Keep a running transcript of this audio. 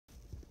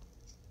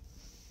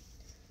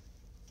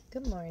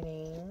Good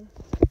morning.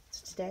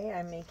 So today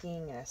I'm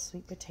making a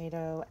sweet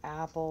potato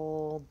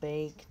apple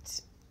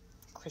baked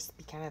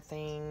crispy kind of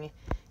thing,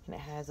 and it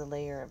has a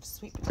layer of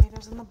sweet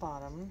potatoes in the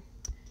bottom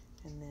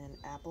and then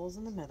apples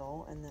in the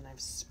middle, and then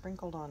I've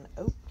sprinkled on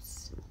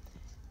oats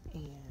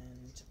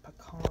and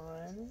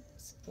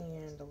pecans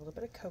and a little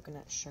bit of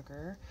coconut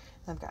sugar.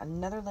 And I've got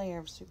another layer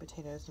of sweet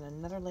potatoes and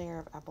another layer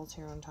of apples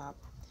here on top,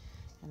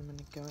 and I'm going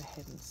to go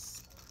ahead and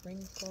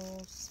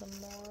sprinkle some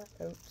more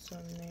oats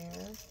on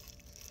there.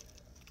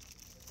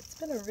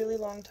 It's been a really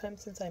long time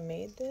since I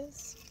made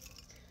this,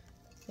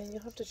 and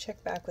you'll have to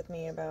check back with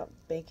me about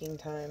baking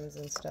times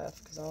and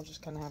stuff, because I'll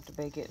just kind of have to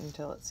bake it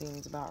until it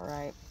seems about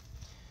right.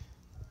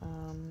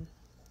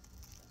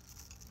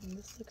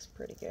 This looks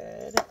pretty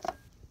good.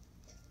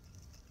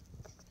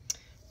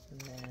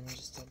 And then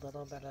just a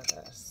little bit of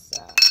this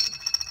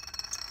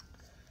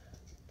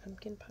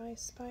pumpkin pie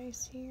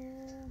spice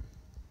here.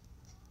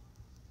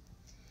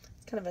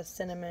 It's kind of a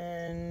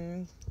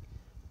cinnamon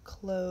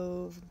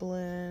clove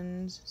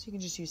blend, so you can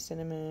just use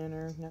cinnamon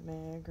or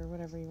nutmeg or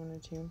whatever you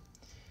wanted to. What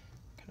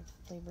kind of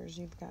flavors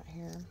you've got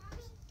here.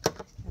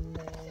 And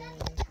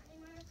then,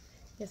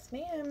 yes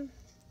ma'am.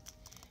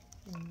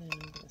 And then I'm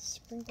going to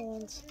sprinkle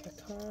on some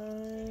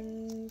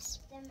pecans.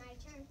 Then my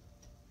turn.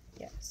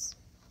 Yes.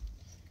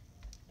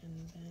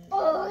 And then,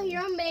 oh,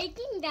 you're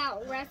making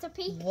that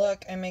recipe?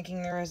 Look, I'm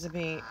making the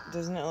recipe.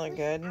 Doesn't it look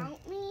good?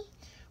 Without me?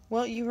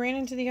 Well, you ran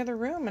into the other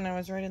room and I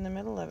was right in the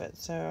middle of it,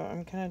 so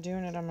I'm kind of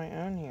doing it on my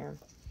own here.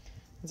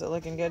 Is it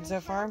looking good so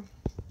far?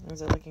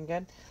 Is it looking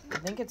good? I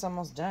think it's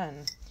almost done.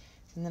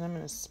 And then I'm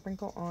going to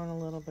sprinkle on a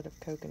little bit of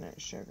coconut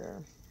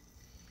sugar.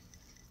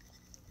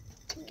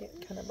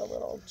 Get kind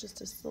of just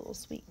a little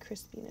sweet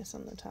crispiness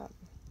on the top.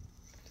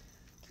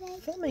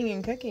 Filming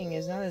and cooking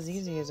is not as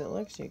easy as it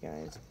looks, you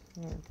guys.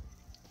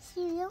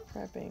 Cereal?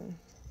 Prepping.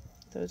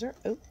 Those are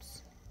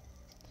oats.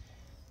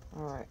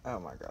 Alright, oh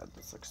my god,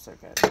 this looks so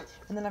good.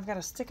 And then I've got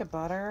a stick of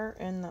butter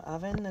in the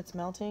oven that's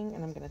melting,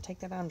 and I'm going to take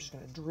that out. I'm just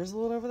going to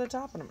drizzle it over the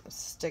top, and I'm going to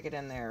stick it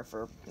in there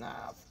for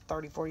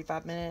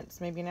 30-45 minutes,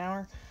 maybe an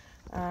hour.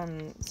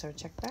 So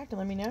check back and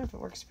let me know if it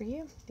works for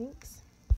you. Thanks.